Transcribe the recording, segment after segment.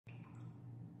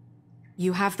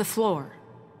You have the floor.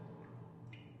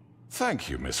 Thank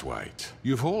you, Miss White.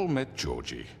 You've all met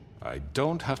Georgie. I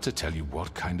don't have to tell you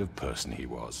what kind of person he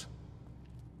was.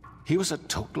 He was a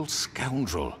total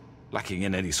scoundrel, lacking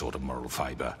in any sort of moral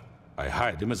fiber. I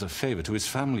hired him as a favor to his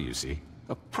family, you see.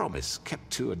 A promise kept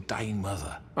to a dying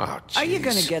mother. Oh, jeez. Are you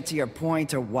gonna get to your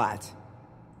point or what?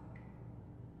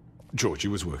 Georgie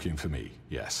was working for me,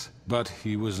 yes. But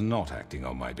he was not acting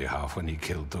on my behalf when he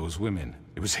killed those women.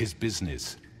 It was his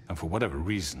business. And for whatever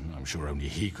reason, I'm sure only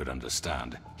he could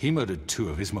understand, he murdered 2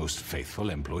 of his most faithful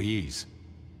employees.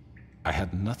 I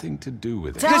had nothing to do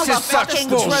with it. Tell This the is such fucking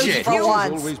bullshit. truth for He's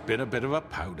once. always been a bit of a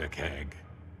powder keg.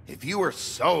 If you were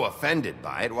so offended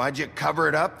by it, why'd you cover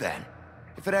it up then?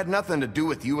 If it had nothing to do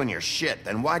with you and your shit,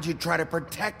 then why'd you try to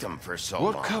protect him for so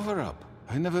long? What cover-up?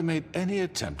 I never made any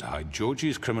attempt to hide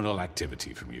Georgie's criminal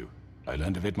activity from you. I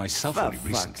learned of it myself For only fuck's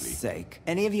recently. sake.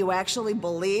 Any of you actually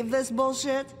believe this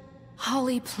bullshit?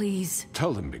 Holly, please.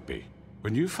 Tell them, Bigby.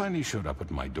 When you finally showed up at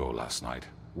my door last night,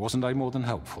 wasn't I more than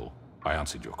helpful? I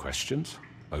answered your questions.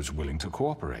 I was willing to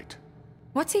cooperate.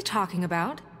 What's he talking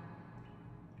about?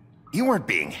 You weren't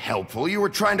being helpful, you were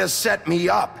trying to set me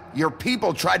up. Your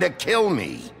people tried to kill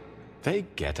me. They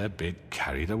get a bit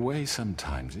carried away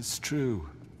sometimes, it's true.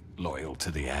 Loyal to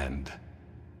the end.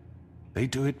 They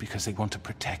do it because they want to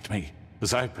protect me,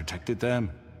 as I protected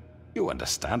them. You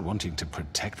understand wanting to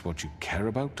protect what you care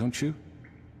about, don't you?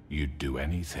 You'd do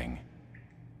anything.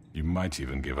 You might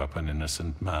even give up an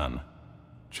innocent man,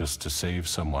 just to save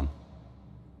someone.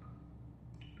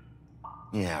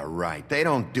 Yeah, right. They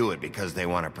don't do it because they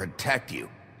want to protect you.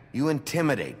 You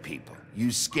intimidate people,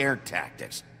 use scare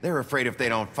tactics. They're afraid if they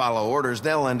don't follow orders,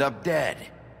 they'll end up dead.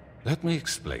 Let me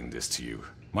explain this to you.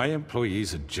 My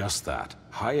employees are just that,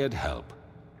 hired help.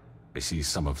 I see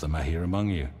some of them are here among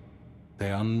you.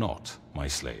 They are not my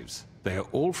slaves. They are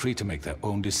all free to make their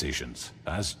own decisions,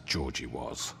 as Georgie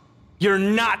was. You're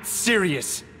not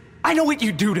serious. I know what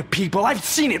you do to people. I've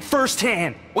seen it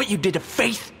firsthand. What you did to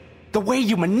Faith. The way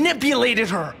you manipulated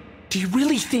her. Do you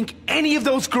really think any of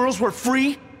those girls were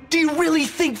free? Do you really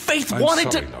think Faith wanted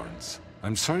I'm sorry, to— Lawrence.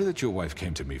 I'm sorry that your wife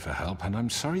came to me for help, and I'm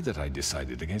sorry that I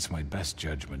decided against my best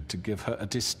judgment to give her a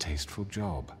distasteful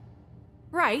job.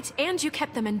 Right, and you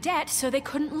kept them in debt so they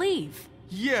couldn't leave.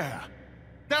 Yeah.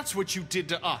 That's what you did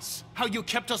to us. How you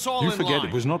kept us all You in forget line.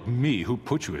 it was not me who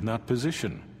put you in that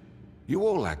position. You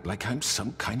all act like I'm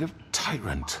some kind of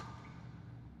tyrant.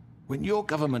 When your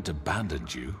government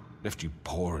abandoned you, left you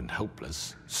poor and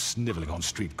helpless, sniveling on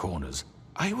street corners,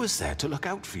 I was there to look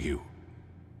out for you.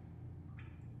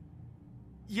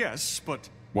 Yes, but...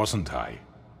 Wasn't I?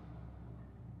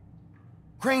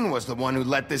 Crane was the one who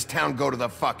let this town go to the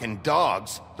fucking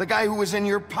dogs. The guy who was in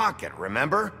your pocket,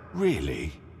 remember?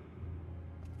 Really?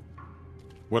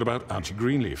 What about Auntie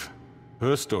Greenleaf?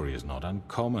 Her story is not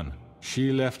uncommon.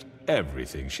 She left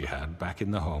everything she had back in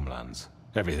the homelands.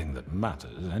 Everything that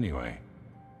matters, anyway.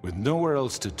 With nowhere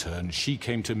else to turn, she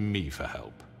came to me for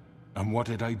help. And what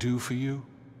did I do for you?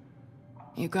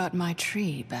 You got my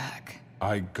tree back.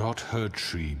 I got her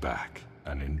tree back,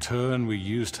 and in turn we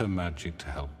used her magic to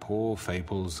help poor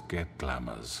Fables get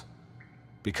glamours.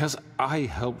 Because I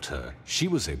helped her, she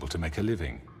was able to make a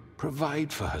living,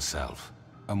 provide for herself.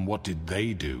 And what did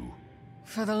they do?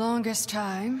 For the longest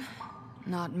time,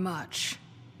 not much,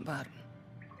 but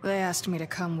they asked me to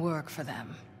come work for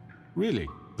them. Really?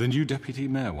 The new deputy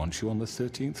mayor wants you on the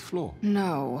 13th floor?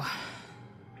 No.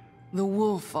 The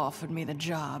wolf offered me the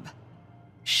job.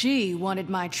 She wanted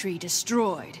my tree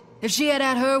destroyed. If she had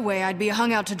her way, I'd be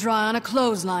hung out to dry on a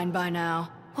clothesline by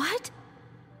now. What?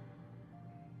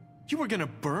 You were gonna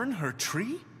burn her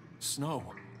tree? Snow,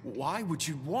 why would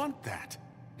you want that?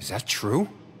 Is that true?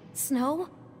 Snow?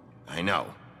 I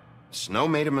know. Snow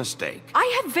made a mistake.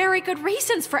 I had very good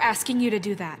reasons for asking you to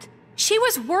do that. She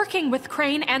was working with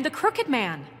Crane and the Crooked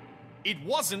Man. It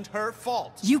wasn't her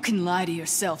fault. You can lie to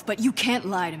yourself, but you can't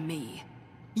lie to me.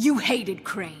 You hated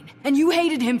Crane, and you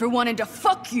hated him for wanting to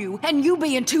fuck you, and you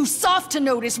being too soft to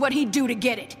notice what he'd do to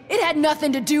get it. It had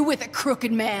nothing to do with a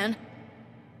Crooked Man.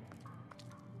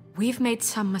 We've made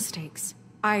some mistakes.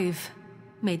 I've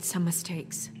made some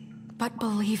mistakes. But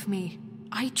believe me,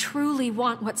 I truly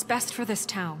want what's best for this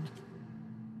town.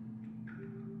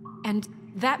 And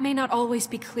that may not always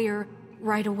be clear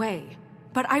right away,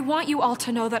 but I want you all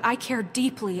to know that I care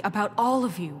deeply about all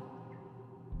of you.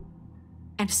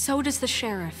 And so does the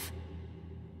sheriff.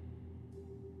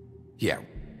 Yeah.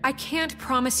 I can't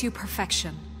promise you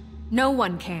perfection. No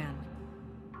one can.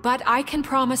 But I can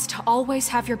promise to always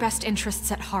have your best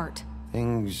interests at heart.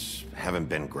 Things haven't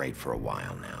been great for a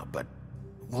while now, but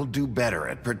we'll do better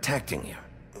at protecting you.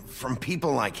 From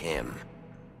people like him.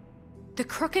 The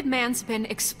crooked man's been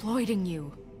exploiting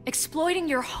you. Exploiting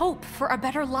your hope for a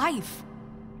better life.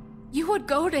 You would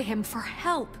go to him for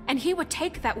help, and he would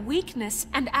take that weakness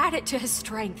and add it to his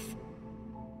strength.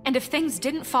 And if things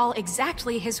didn't fall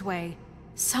exactly his way,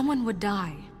 someone would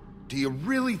die. Do you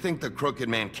really think the crooked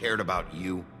man cared about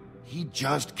you? He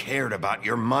just cared about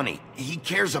your money. He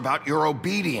cares about your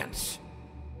obedience.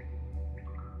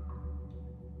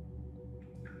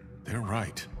 They're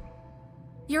right.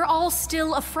 You're all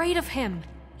still afraid of him,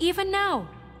 even now.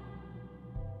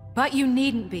 But you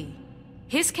needn't be.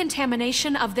 His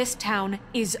contamination of this town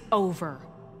is over,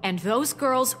 and those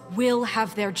girls will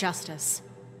have their justice.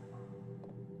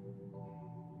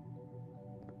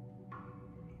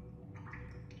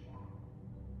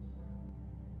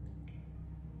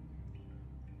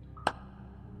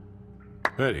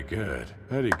 Very good,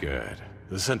 very good.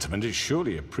 The sentiment is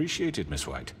surely appreciated, Miss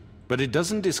White. But it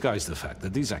doesn't disguise the fact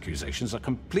that these accusations are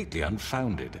completely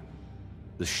unfounded.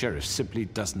 The sheriff simply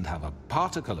doesn't have a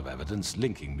particle of evidence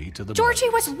linking me to the Georgie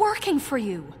murders. was working for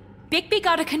you. Bigby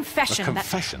got a confession A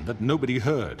confession that nobody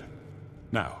heard.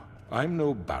 Now, I'm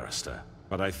no barrister,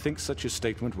 but I think such a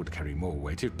statement would carry more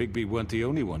weight if Bigby weren't the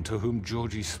only one to whom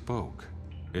Georgie spoke.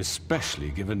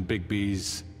 Especially given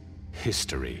Bigby's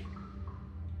history.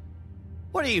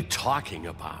 What are you talking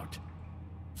about?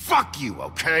 Fuck you,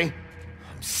 okay?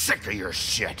 I'm sick of your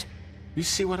shit. You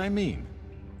see what I mean?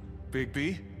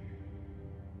 Bigby?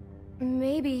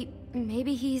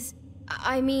 Maybe he's...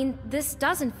 I mean, this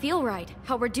doesn't feel right,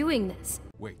 how we're doing this.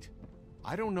 Wait.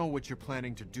 I don't know what you're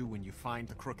planning to do when you find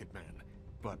the Crooked Man,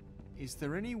 but is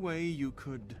there any way you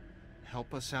could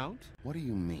help us out? What do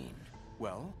you mean?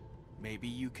 Well, maybe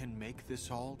you can make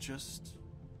this all just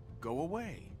go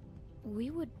away. We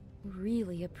would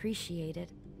really appreciate it.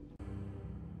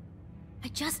 I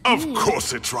just Of need...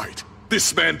 course it's right.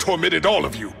 This man tormented all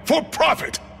of you for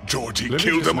profit. Georgie Let me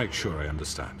killed just them. make sure I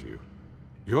understand you.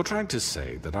 You're trying to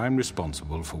say that I'm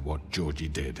responsible for what Georgie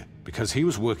did because he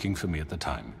was working for me at the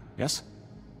time, yes?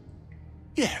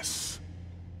 Yes.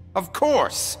 Of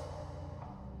course!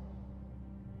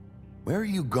 Where are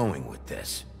you going with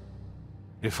this?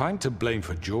 If I'm to blame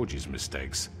for Georgie's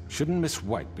mistakes, shouldn't Miss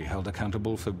White be held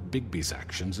accountable for Bigby's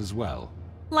actions as well?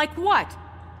 Like what?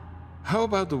 How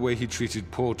about the way he treated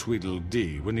poor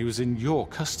Tweedledee when he was in your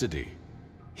custody?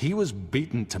 He was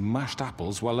beaten to mashed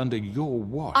apples while under your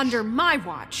watch. Under my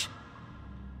watch.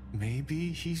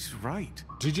 Maybe he's right.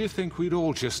 Did you think we'd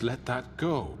all just let that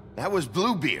go? That was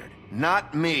Bluebeard,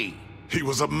 not me. He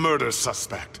was a murder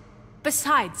suspect.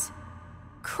 Besides,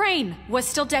 Crane was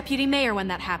still deputy mayor when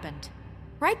that happened.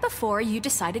 Right before you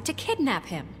decided to kidnap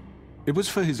him. It was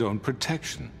for his own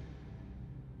protection.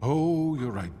 Oh,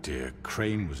 you're right, dear.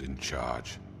 Crane was in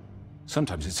charge.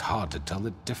 Sometimes it's hard to tell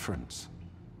the difference.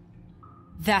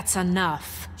 That's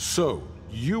enough. So,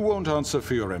 you won't answer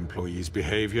for your employees'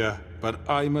 behavior, but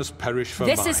I must perish for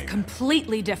mine. This is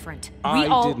completely different.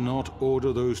 I did not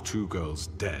order those two girls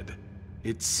dead.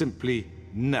 It simply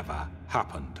never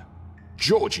happened.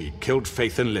 Georgie killed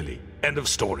Faith and Lily. End of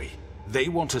story. They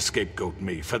want to scapegoat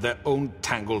me for their own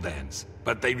tangled ends,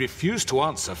 but they refuse to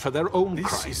answer for their own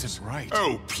crimes. This isn't right.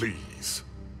 Oh, please.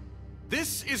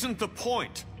 This isn't the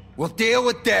point. We'll deal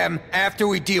with them after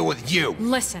we deal with you.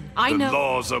 Listen, I The know...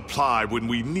 laws apply when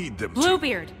we need them to.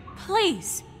 Bluebeard,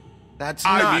 please. That's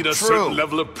I not mean, a true. certain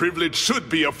level of privilege should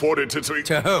be afforded to...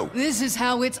 To who? This is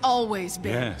how it's always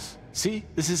been. Yes. See,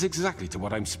 this is exactly to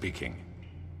what I'm speaking.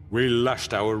 We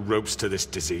lashed our ropes to this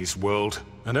diseased world,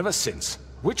 and ever since,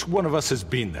 which one of us has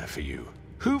been there for you?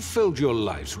 Who filled your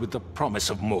lives with the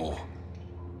promise of more?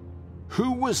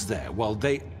 Who was there while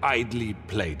they idly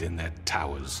played in their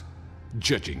towers,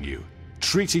 judging you,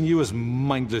 treating you as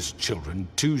mindless children,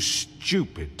 too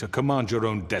stupid to command your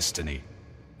own destiny?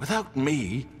 Without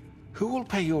me, who will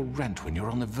pay your rent when you're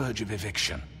on the verge of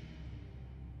eviction?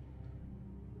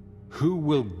 Who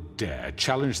will dare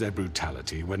challenge their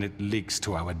brutality when it leaks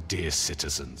to our dear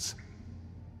citizens?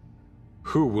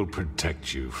 Who will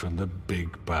protect you from the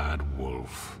big bad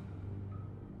wolf?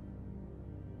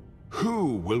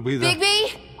 Who will be the...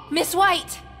 Bigby! Miss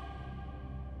White!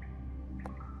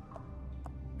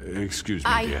 Excuse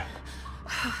me, dear.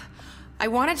 I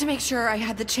wanted to make sure I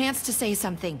had the chance to say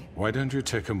something. Why don't you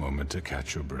take a moment to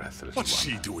catch your breath, little What's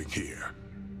one? she doing here?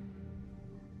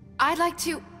 I'd like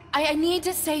to... I need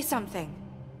to say something.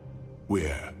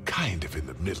 We're kind of in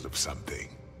the middle of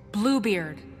something.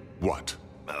 Bluebeard. What?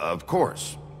 Of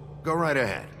course. Go right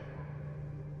ahead.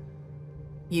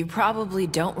 You probably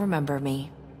don't remember me.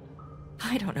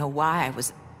 I don't know why I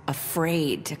was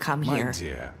afraid to come My here.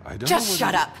 dear, I don't Just know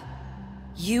what shut you- up.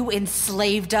 You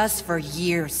enslaved us for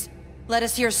years. Let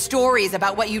us hear stories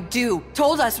about what you do.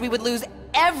 Told us we would lose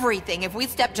everything if we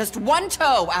stepped just one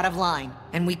toe out of line.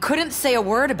 And we couldn't say a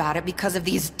word about it because of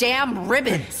these damn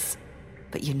ribbons.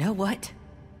 But you know what?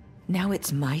 Now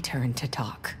it's my turn to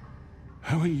talk.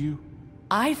 How are you?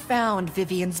 I found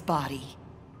Vivian's body.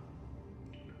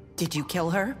 Did you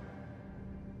kill her?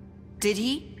 Did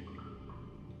he?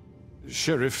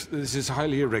 Sheriff, this is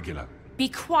highly irregular. Be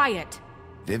quiet.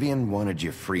 Vivian wanted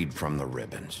you freed from the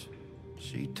ribbons.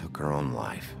 She took her own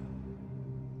life.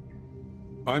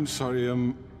 I'm sorry,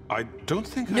 I don't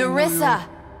think I know Nerissa!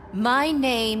 My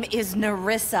name is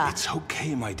Nerissa. It's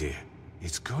okay, my dear.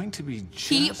 It's going to be just...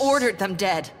 He ordered them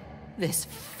dead. This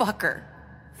fucker.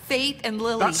 Faith and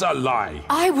Lily... That's a lie!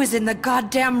 I was in the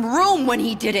goddamn room when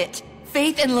he did it!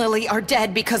 Faith and Lily are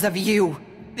dead because of you.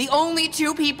 The only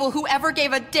two people who ever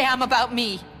gave a damn about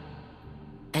me.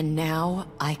 And now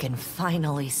I can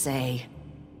finally say...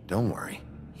 Don't worry.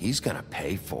 He's gonna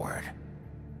pay for it.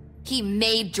 He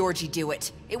made Georgie do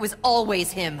it. It was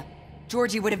always him.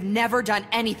 Georgie would have never done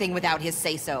anything without his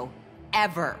say-so.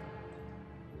 Ever.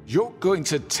 You're going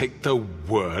to take the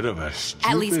word of a stupid...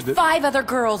 At least 5 other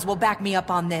girls will back me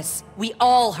up on this. We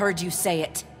all heard you say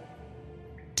it.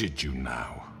 Did you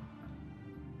now?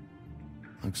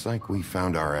 Looks like we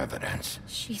found our evidence.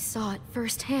 She saw it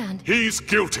firsthand. He's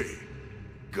guilty.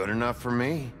 Good enough for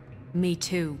me. Me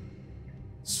too.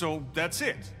 So that's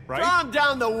it, right? Calm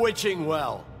down the witching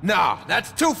well. Nah,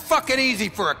 that's too fucking easy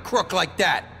for a crook like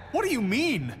that. What do you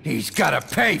mean? He's gotta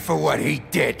pay for what he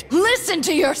did. Listen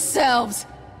to yourselves!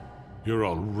 You're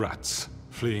all rats,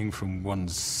 fleeing from one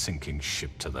sinking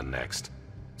ship to the next.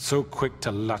 So quick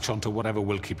to latch onto whatever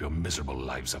will keep your miserable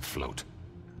lives afloat.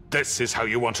 This is how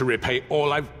you want to repay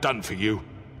all I've done for you?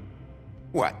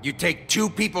 What, you take 2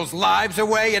 people's lives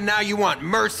away and now you want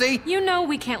mercy? You know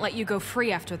we can't let you go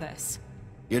free after this.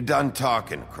 You're done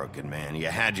talking, Crooked Man. You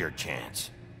had your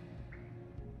chance.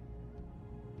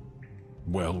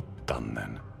 Well done,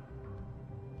 then.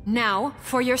 Now,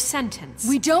 for your sentence.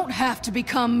 We don't have to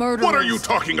become murderers. What are you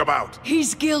talking about?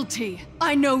 He's guilty.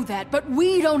 I know that, but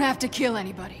we don't have to kill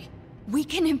anybody. We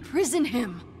can imprison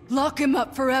him. Lock him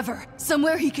up forever.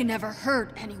 Somewhere he can never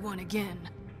hurt anyone again.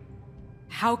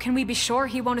 How can we be sure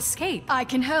he won't escape? I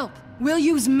can help. We'll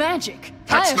use magic.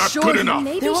 That's I not assure good you. enough.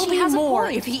 Maybe There will she be has more a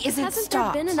point. if he isn't Hasn't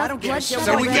stopped. there been enough I don't give a bloodshed shit.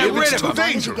 So we already? get rid It's of too him.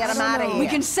 dangerous. Get him out of here. We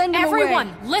can send him Everyone,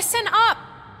 away. listen up!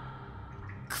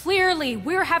 Clearly,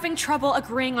 we're having trouble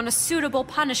agreeing on a suitable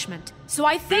punishment. So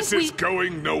I think This is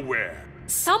going nowhere.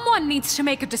 Someone needs to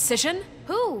make a decision.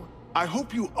 Who? I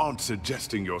hope you aren't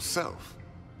suggesting yourself.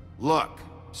 Look,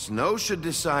 Snow should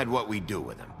decide what we do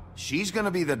with him. She's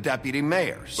gonna be the deputy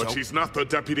mayor, so... But she's not the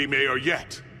deputy mayor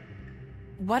yet.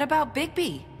 What about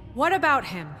Bigby? What about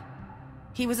him?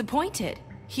 He was appointed.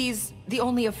 He's the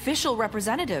only official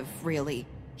representative, really.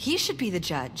 He should be the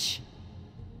judge.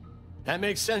 That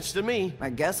makes sense to me. I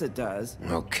guess it does.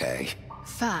 Okay.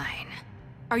 Fine.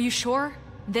 Are you sure?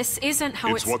 This isn't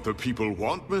how It's what the people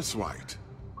want, Miss White.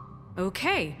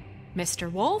 Okay,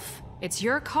 Mr. Wolf, it's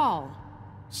your call.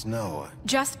 Snow,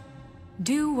 Just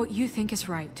do what you think is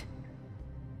right.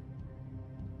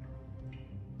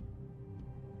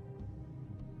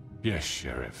 Yes,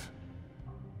 Sheriff.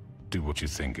 Do what you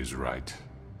think is right.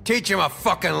 Teach him a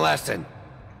fucking lesson.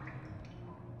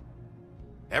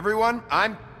 everyone,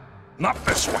 I'm... Not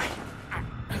this way!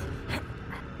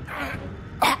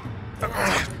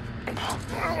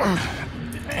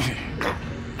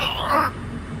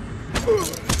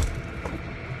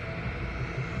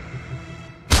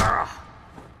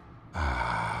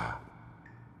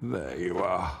 There you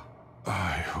are.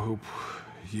 I hope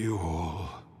you all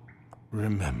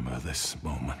remember this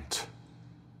moment.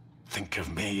 Think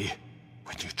of me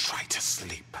when you try to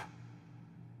sleep.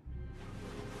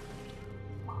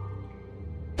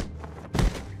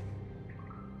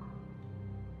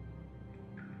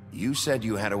 You said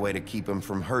you had a way to keep him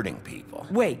from hurting people.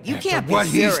 Wait, you can't be What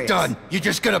serious. he's done, you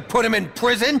just gonna put him in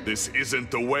prison? This isn't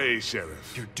the way,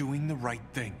 Sheriff. You're doing the right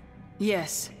thing.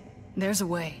 Yes, there's a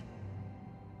way.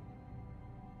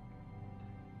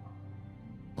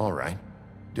 All right,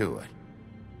 do it.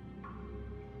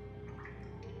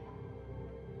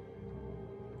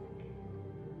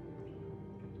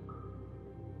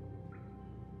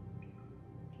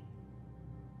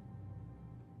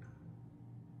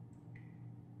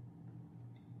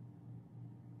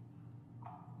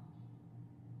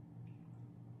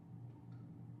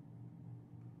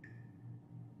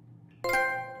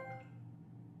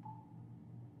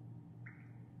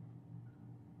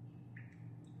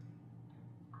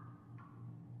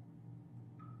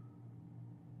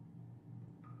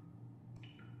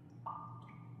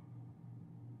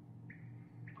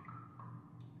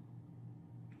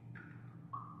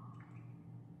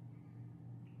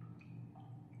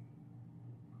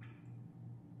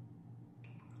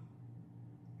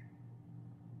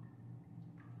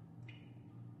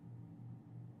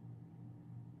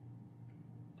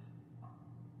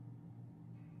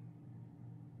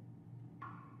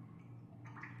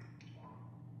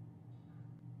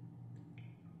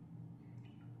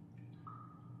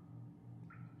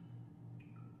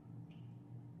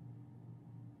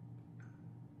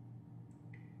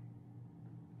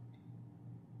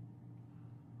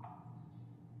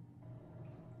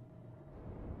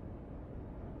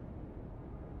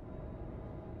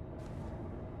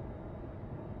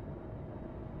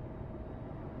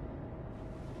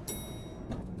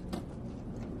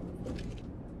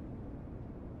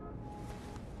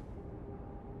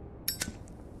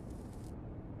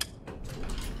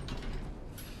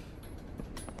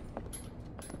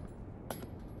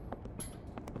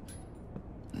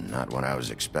 Not what I was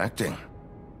expecting.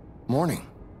 Morning,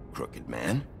 Crooked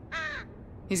Man.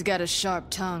 He's got a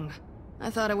sharp tongue. I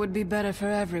thought it would be better for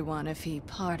everyone if he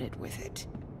parted with it.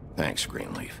 Thanks,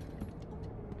 Greenleaf.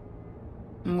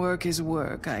 Work is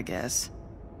work, I guess.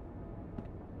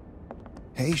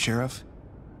 Hey, Sheriff.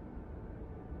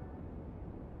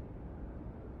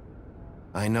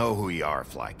 I know who you are,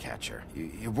 Flycatcher.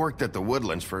 You've worked at the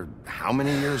Woodlands for how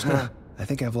many years now? I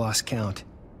think I've lost count.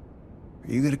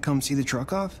 Are you gonna come see the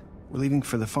truck off? We're leaving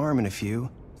for the farm in a few.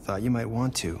 Thought you might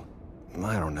want to.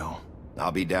 I don't know.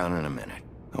 I'll be down in a minute.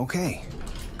 Okay,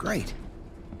 great.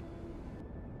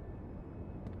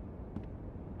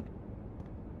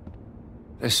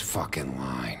 This fucking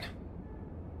line.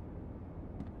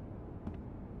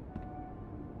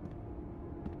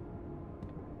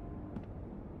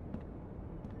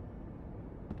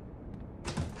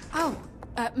 Oh,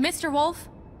 Mr. Wolf?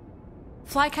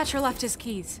 Flycatcher left his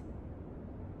keys.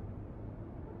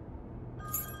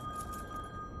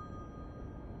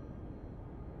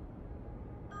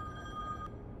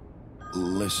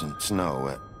 Listen,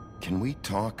 Snow, can we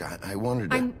talk? I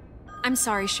wanted to... I'm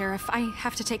sorry, Sheriff. I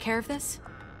have to take care of this.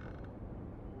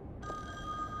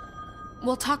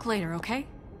 We'll talk later, okay?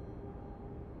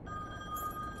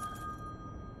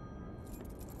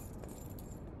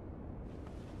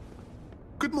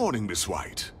 Good morning, Miss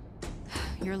White.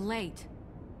 You're late.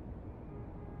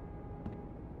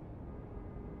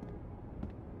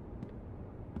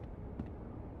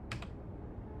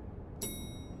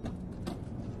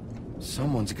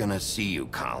 Someone's gonna see you,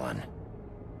 Colin.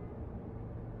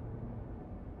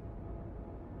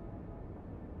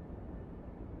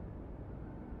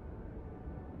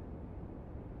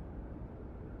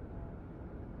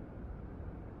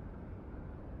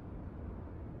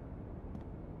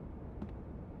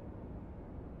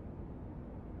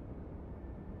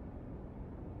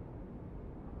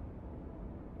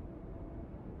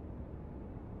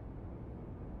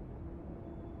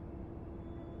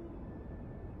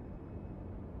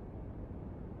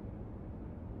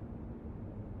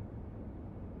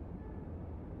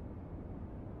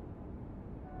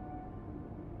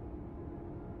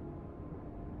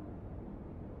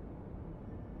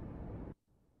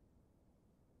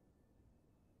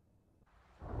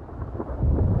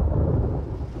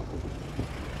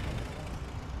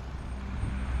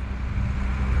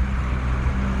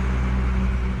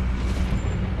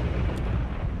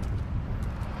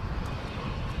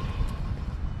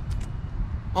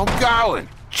 I'm going!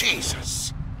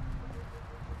 Jesus!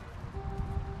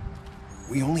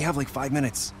 We only have like 5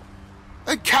 minutes.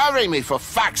 Then carry me for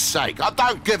fuck's sake! I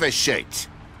don't give a shit!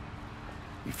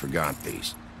 You forgot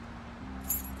these.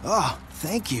 Oh,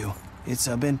 thank you. It's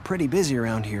been pretty busy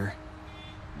around here.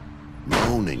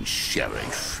 Morning,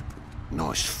 Sheriff.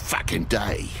 Nice fucking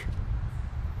day.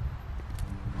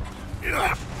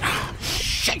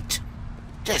 Shit!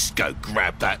 Just go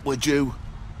grab that, would you?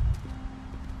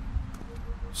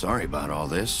 Sorry about all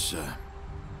this.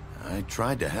 I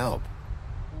tried to help.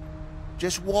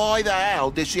 Just why the hell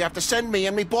did she have to send me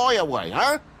and me boy away,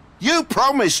 huh? You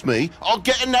promised me I'd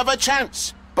get another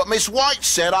chance, but Miss White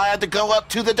said I had to go up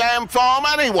to the damn farm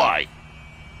anyway.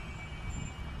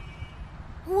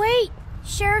 Wait,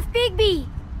 Sheriff Bigby,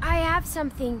 I have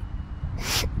something.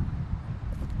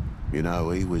 You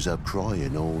know, he was up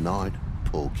crying all night,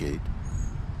 poor kid.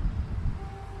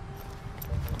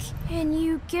 Can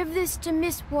you give this to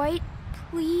Miss White,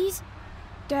 please?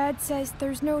 Dad says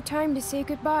there's no time to say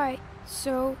goodbye,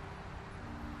 so...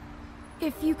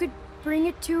 if you could bring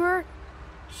it to her,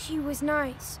 she was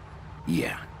nice.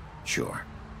 Yeah, sure.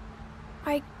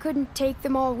 I couldn't take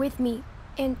them all with me,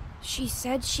 and she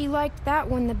said she liked that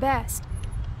one the best.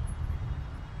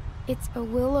 It's a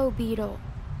willow beetle.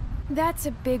 That's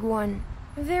a big one.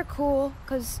 They're cool,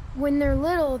 'cause when they're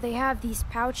little, they have these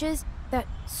pouches that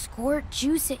squirt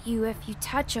juice at you if you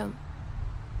touch them.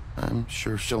 I'm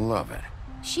sure she'll love it.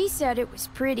 She said it was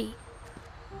pretty.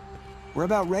 We're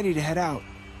about ready to head out.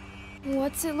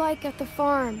 What's it like at the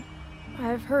farm?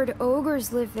 I've heard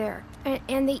ogres live there,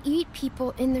 and they eat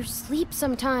people in their sleep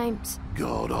sometimes.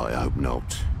 God, I hope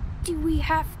not. Do we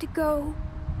have to go?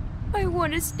 I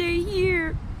want to stay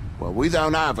here. Well, we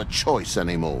don't have a choice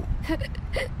anymore.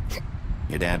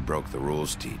 Your dad broke the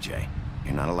rules, TJ.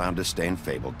 You're not allowed to stay in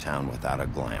Fabletown without a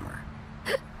glamour.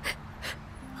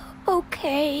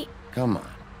 Okay. Come on.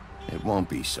 It won't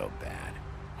be so bad.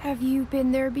 Have you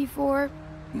been there before?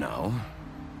 No.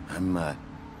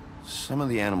 Some of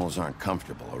the animals aren't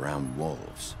comfortable around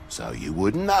wolves. So you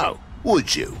wouldn't know,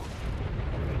 would you?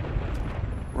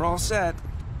 We're all set.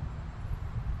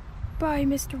 Bye,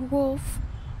 Mr. Wolf.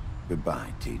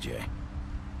 Goodbye, TJ.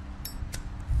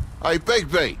 Hey,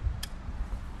 Bigby!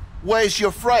 Where's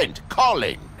your friend,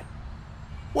 Colin?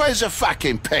 Where's the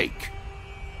fucking pig?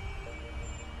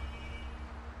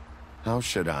 How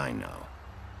should I know?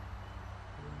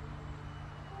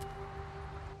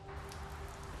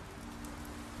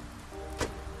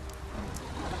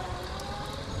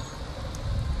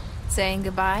 Saying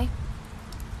goodbye?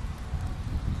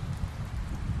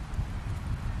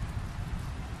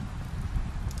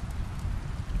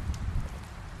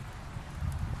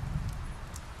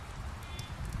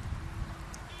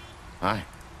 Hi.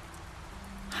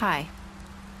 Hi.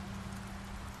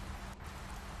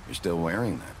 You're still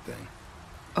wearing that thing.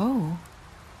 Oh.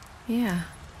 Yeah.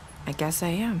 I guess I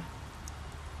am.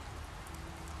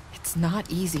 It's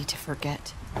not easy to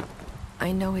forget.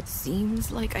 I know it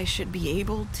seems like I should be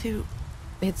able to.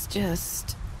 It's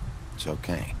just... It's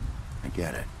okay. I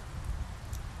get it.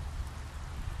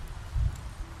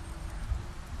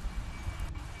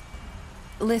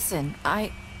 Listen,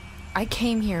 I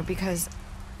came here because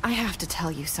I have to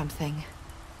tell you something.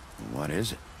 What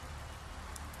is it?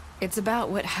 It's about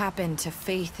what happened to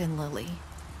Faith and Lily.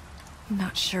 I'm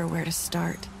not sure where to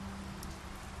start.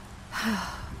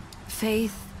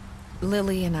 Faith,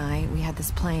 Lily, and I, we had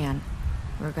this plan.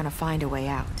 We were gonna find a way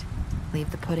out.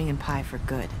 Leave the pudding and pie for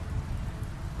good.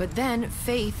 But then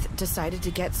Faith decided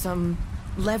to get some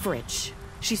leverage.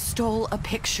 She stole a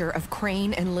picture of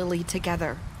Crane and Lily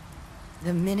together.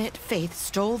 The minute Faith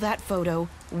stole that photo,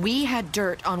 we had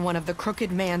dirt on one of the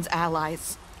Crooked Man's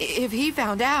allies. If he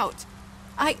found out,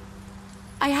 I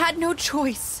had no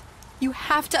choice. You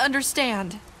have to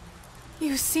understand.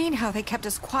 You've seen how they kept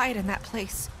us quiet in that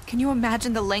place. Can you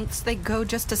imagine the lengths they go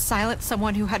just to silence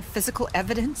someone who had physical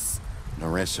evidence?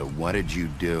 Nerissa, what did you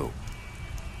do?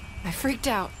 I freaked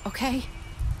out, okay?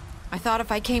 I thought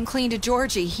if I came clean to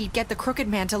Georgie, he'd get the Crooked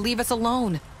Man to leave us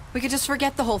alone. We could just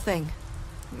forget the whole thing.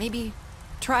 Maybe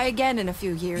try again in a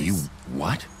few years. You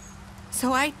what?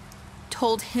 So I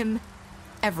told him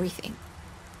everything.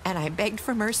 And I begged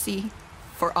for mercy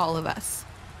for all of us.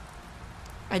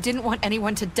 I didn't want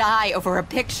anyone to die over a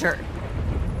picture.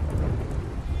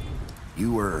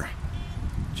 You were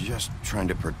just trying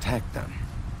to protect them.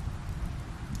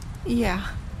 Yeah.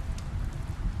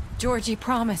 Georgie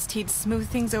promised he'd smooth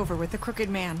things over with the Crooked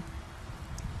Man.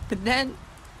 But then...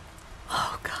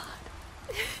 Oh, God.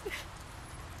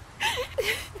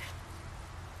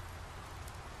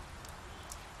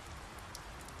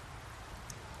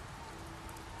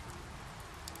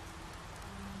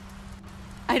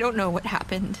 I don't know what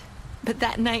happened, but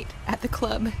that night at the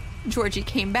club, Georgie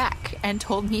came back and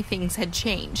told me things had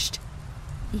changed.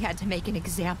 He had to make an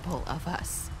example of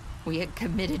us. We had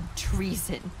committed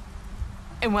treason.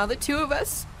 And while the two of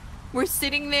us were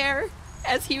sitting there,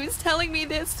 as he was telling me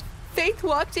this, Faith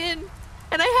walked in,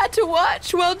 and I had to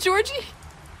watch while Georgie...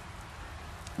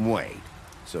 Wait,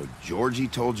 so Georgie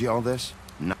told you all this?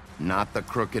 Not the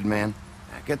Crooked Man?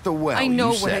 Back at the well, I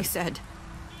know you what I said.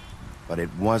 But it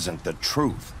wasn't the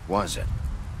truth, was it?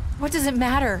 What does it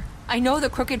matter? I know the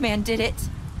Crooked Man did it.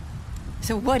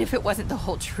 So what if it wasn't the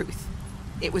whole truth?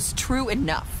 It was true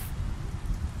enough.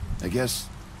 I guess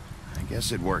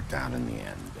it worked out in the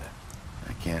end.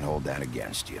 I can't hold that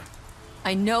against you.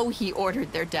 I know he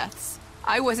ordered their deaths.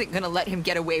 I wasn't gonna let him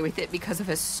get away with it because of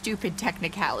a stupid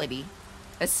technicality.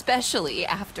 Especially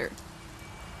after...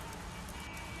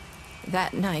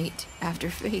 That night, after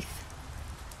Faith,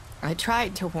 I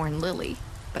tried to warn Lily,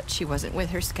 but she wasn't with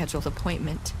her scheduled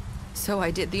appointment. So I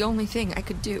did the only thing I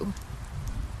could do.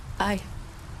 I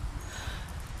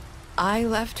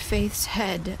left Faith's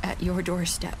head at your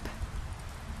doorstep.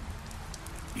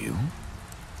 You?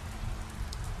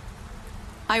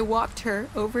 I walked her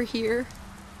over here,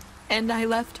 and I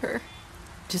left her,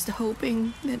 just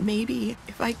hoping that maybe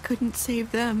if I couldn't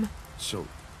save them... So,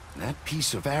 that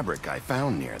piece of fabric I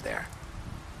found near there,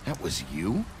 that was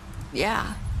you?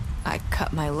 Yeah. I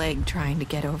cut my leg trying to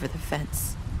get over the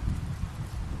fence.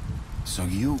 So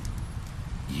you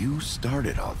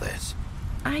started all this?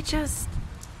 I just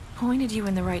pointed you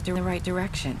in the right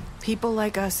direction. People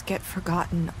like us get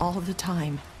forgotten all the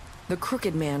time. The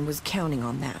Crooked Man was counting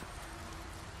on that.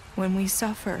 When we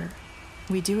suffer,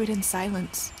 we do it in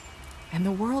silence, and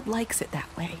the world likes it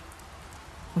that way.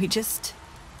 We just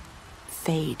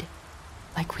fade,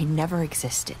 like we never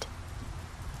existed.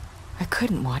 I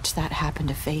couldn't watch that happen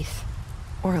to Faith,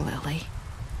 or Lily.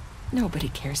 Nobody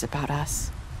cares about us.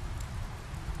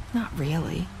 Not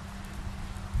really.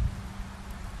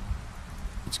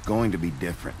 It's going to be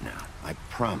different now, I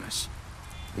promise.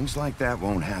 Things like that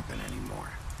won't happen anymore.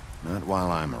 Not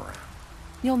while I'm around.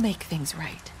 You'll make things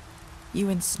right. You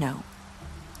and Snow.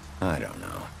 I don't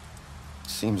know.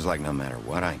 Seems like no matter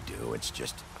what I do, it's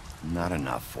just not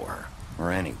enough for her,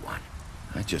 or anyone.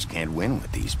 I just can't win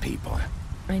with these people.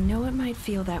 I know it might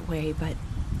feel that way, but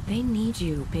they need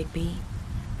you, Bigby.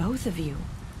 Both of you.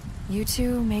 You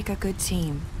two make a good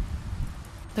team.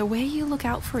 The way you look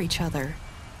out for each other,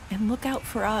 and look out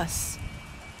for us.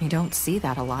 You don't see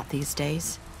that a lot these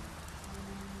days.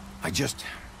 I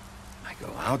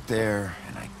go out there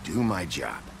and I do my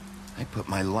job. I put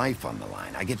my life on the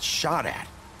line. I get shot at.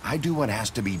 I do what has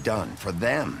to be done for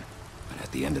them. But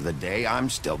at the end of the day, I'm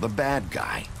still the bad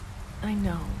guy. I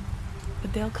know,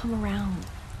 but they'll come around.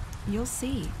 You'll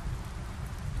see.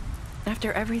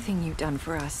 After everything you've done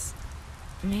for us,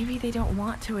 maybe they don't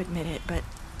want to admit it, but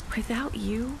without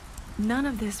you, none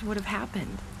of this would have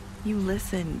happened. You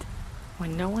listened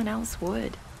when no one else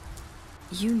would.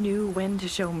 You knew when to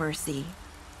show mercy,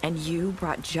 and you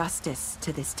brought justice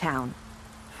to this town.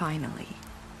 Finally.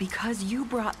 Because you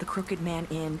brought the Crooked Man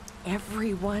in,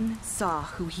 everyone saw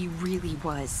who he really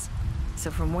was.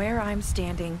 So from where I'm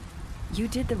standing, you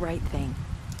did the right thing.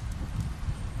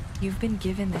 You've been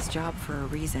given this job for a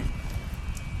reason.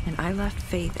 And I left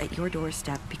Faith at your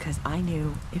doorstep because I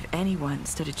knew if anyone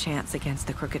stood a chance against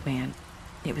the Crooked Man,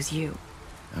 it was you.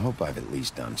 I hope I've at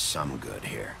least done some good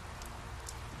here.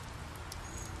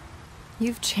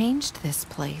 You've changed this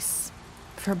place.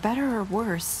 For better or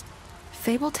worse,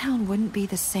 Fabletown wouldn't be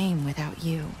the same without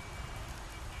you.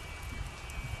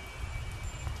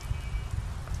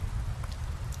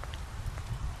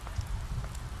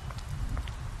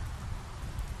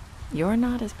 You're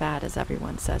not as bad as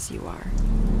everyone says you are.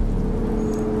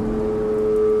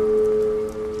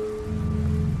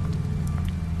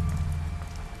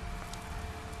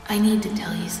 I need to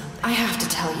tell you something. I have to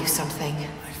tell you something.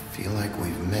 I feel like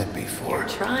we've met before. You're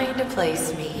trying to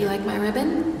place me. You like my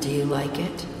ribbon? Do you like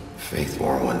it? Faith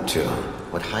wore one too.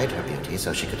 Would hide her beauty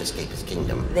so she could escape his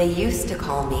kingdom. They used to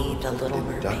call me the Little Did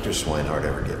Mermaid. Dr. Swinehart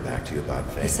ever get back to you about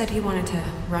Faith? He said he wanted to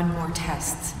run more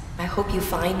tests. I hope you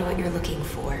find what you're looking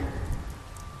for.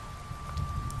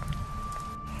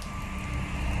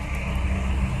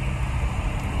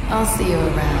 I'll see you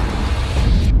around.